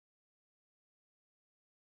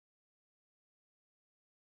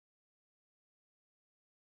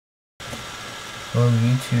Hello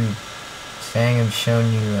YouTube. Today I'm going to be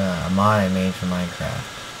showing you a mod I made for Minecraft.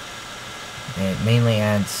 It mainly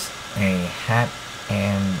adds a hat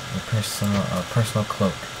and a personal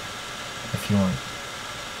cloak if you want.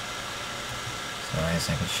 So as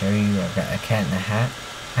I can show you, I've got a cat in a hat,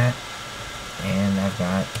 and I've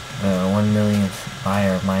got the 1 millionth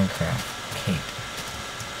buyer of Minecraft cape.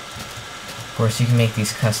 Of course you can make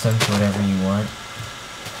these custom to whatever you want,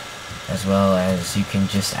 as well as you can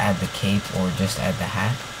just add the cape or just add the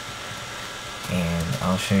hat, and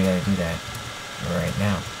I'll show you how to do that right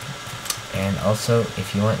now. And also,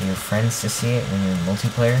 if you want your friends to see it when you're in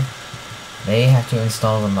multiplayer, they have to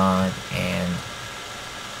install the mod and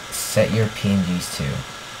set your PNGs too.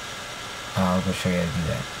 I'll go show you how to do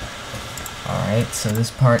that. Alright, so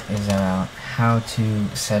this part is about how to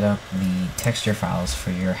set up the texture files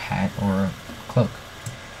for your hat or cloak.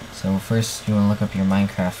 So first you want to look up your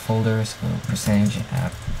Minecraft folder, so go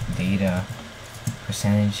 %app data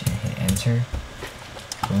percentage and hit enter.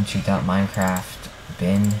 Go into .minecraft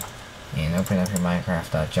bin and open up your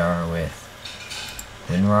minecraft.jar with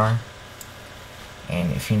WinRAR.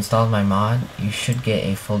 And if you installed my mod, you should get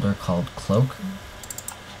a folder called Cloak.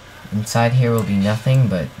 Inside here will be nothing,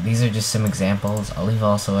 but these are just some examples. I'll leave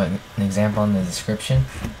also an example in the description.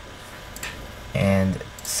 And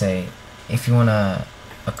say, if you want a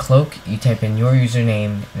cloak, you type in your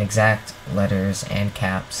username in exact letters and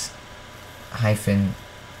caps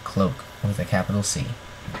 -cloak with a capital C.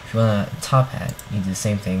 If you want a top hat, you do the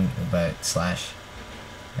same thing but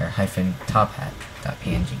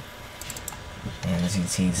 /Tophat.png. And as you can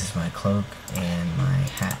see, this is my cloak and my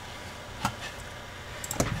hat.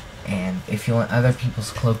 And if you want other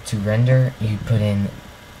people's cloak to render, you put in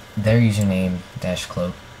their username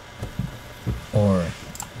 -cloak or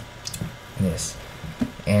this.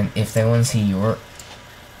 And if they want to see your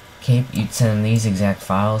cape, you'd send them these exact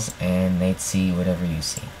files and they'd see whatever you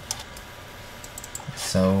see.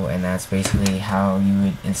 So, and that's basically how you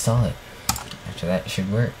would install it. After that, it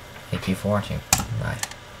should work. Thank you for watching. Bye.